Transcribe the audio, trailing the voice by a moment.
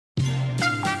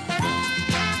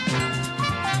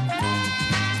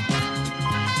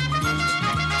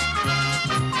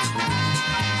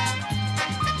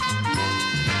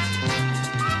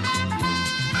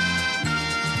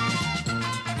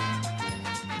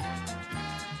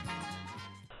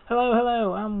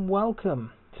Hello, and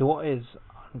welcome to what is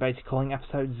I'm basically calling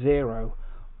episode 0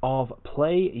 of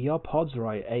Play Your Pods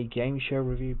Right, a game show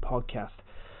review podcast.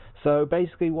 So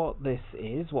basically what this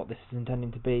is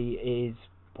intending to be is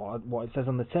what it says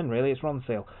on the tin, really. It's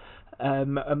Ronseal.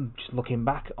 I'm just looking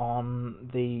back on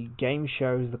the game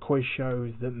shows, the quiz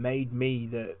shows that made me,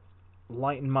 that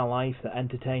lightened my life, that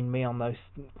entertained me on those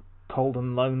cold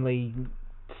and lonely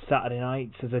Saturday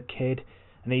nights as a kid,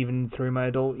 and even through my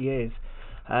adult years.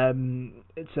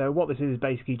 So what this is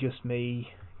basically just me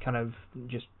kind of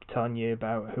just telling you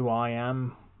about who I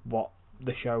am, what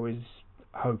the show is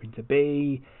hoping to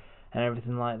be, and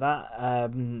everything like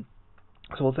that.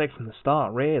 So we'll take from the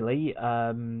start, really.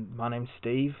 My name's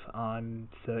Steve. I'm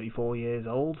 34 years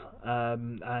old,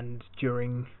 and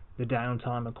during the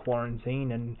downtime of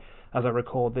quarantine, and as I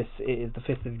record this, it is the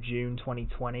 5th of June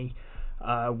 2020.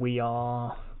 We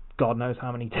are God knows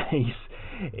how many days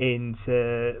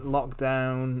into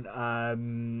lockdown.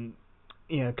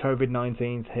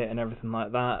 COVID-19's hit and everything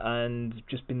like that, and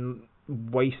just been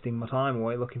wasting my time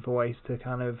away looking for ways to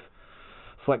kind of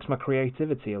flex my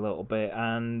creativity a little bit.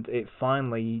 And it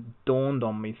finally dawned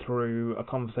on me through a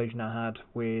conversation I had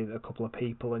with a couple of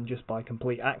people, and just by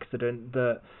complete accident,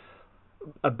 that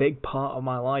a big part of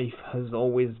my life has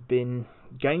always been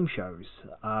game shows.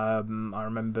 I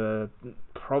remember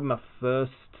probably my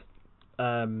first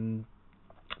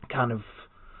kind of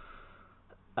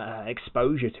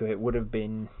exposure to it would have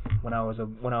been when I was a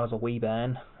wee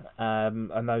bairn,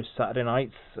 and those Saturday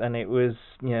nights, and it was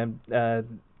the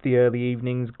early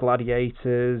evenings,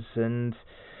 Gladiators and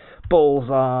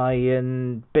Bullseye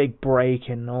and Big Break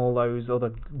and all those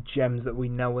other gems that we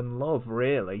know and love,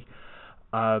 really.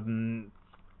 So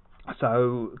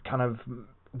kind of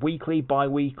weekly,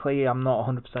 bi-weekly, I'm not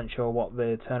 100% sure what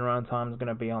the turnaround time is going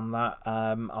to be on that.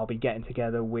 I'll be getting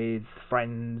together with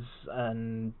friends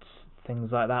and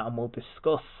things like that, and we'll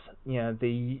discuss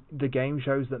the game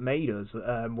shows that made us.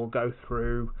 We'll go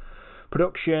through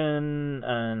production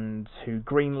and who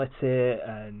greenlit it,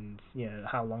 and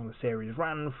how long the series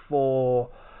ran for,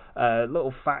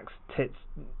 little facts,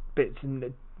 bits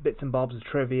and bobs of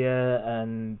trivia,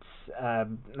 and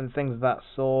things of that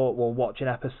sort. We'll watch an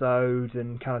episode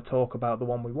and kind of talk about the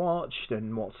one we watched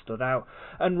and what stood out.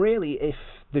 And really, if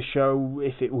the show,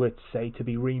 if it were say to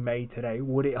be remade today,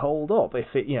 would it hold up?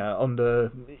 If it,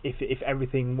 if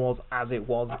everything was as it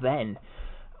was then,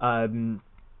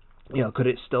 could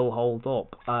it still hold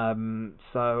up?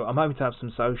 So I'm hoping to have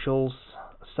some socials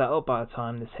set up by the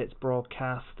time this hits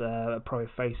broadcast, probably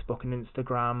Facebook and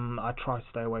Instagram. I try to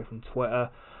stay away from Twitter,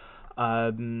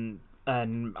 and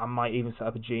I might even set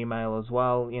up a Gmail as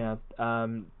well.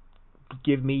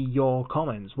 Give me your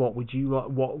comments. What would you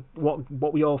what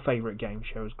were your favourite game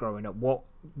shows growing up? What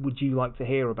would you like to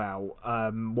hear about?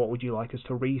 What would you like us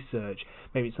to research?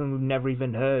 Maybe it's something we've never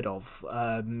even heard of.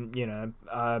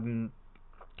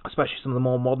 Especially some of the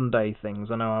more modern day things.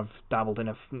 I know I've dabbled in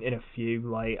a few,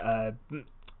 like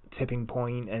Tipping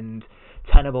Point and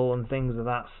Tenable and things of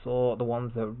that sort, the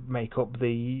ones that make up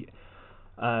the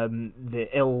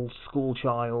ill school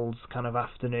child's kind of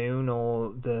afternoon,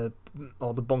 or the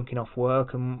bunking off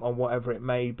work, or whatever it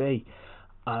may be.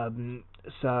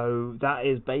 So that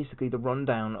is basically the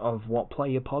rundown of what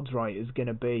Play Your Pods Right is going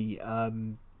to be.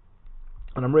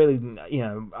 And I'm really,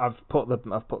 I've put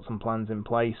some plans in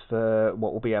place for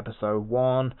what will be episode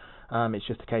 1. It's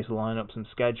just a case of lining up some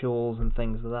schedules and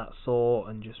things of that sort,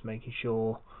 and just making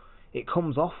sure it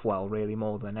comes off well, really,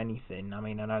 more than anything. I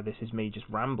mean, I know this is me just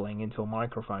rambling into a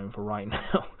microphone for right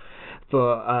now,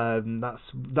 but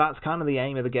that's kind of the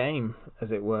aim of the game,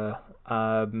 as it were.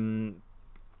 And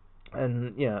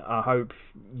I hope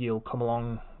you'll come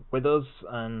along with us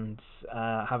and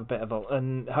have a bit of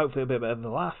and hopefully a bit of a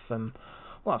laugh, and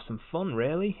we'll have some fun,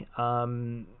 really.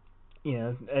 That's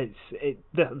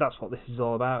what this is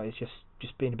all about. It's just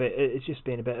being a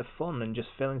bit of fun, and just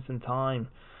filling some time.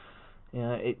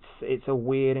 It's a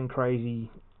weird and crazy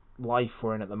life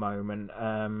we're in at the moment,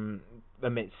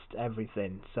 amidst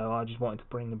everything. So I just wanted to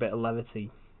bring a bit of levity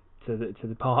to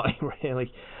the party,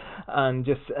 really, and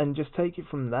just take it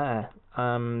from there.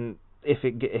 If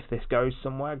this goes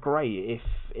somewhere, great. If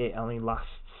it only lasts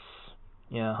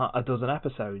a dozen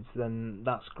episodes, then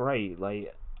that's great.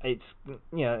 Like, it's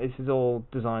this is all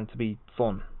designed to be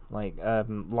fun. Like,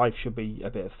 life should be a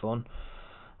bit of fun,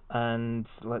 and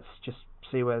let's just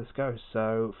see where this goes.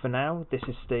 So for now, this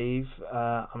is Steve.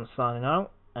 I'm signing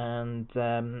out, and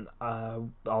I'll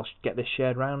get this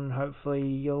shared around, and hopefully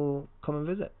you'll come and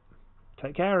visit.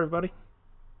 Take care, everybody.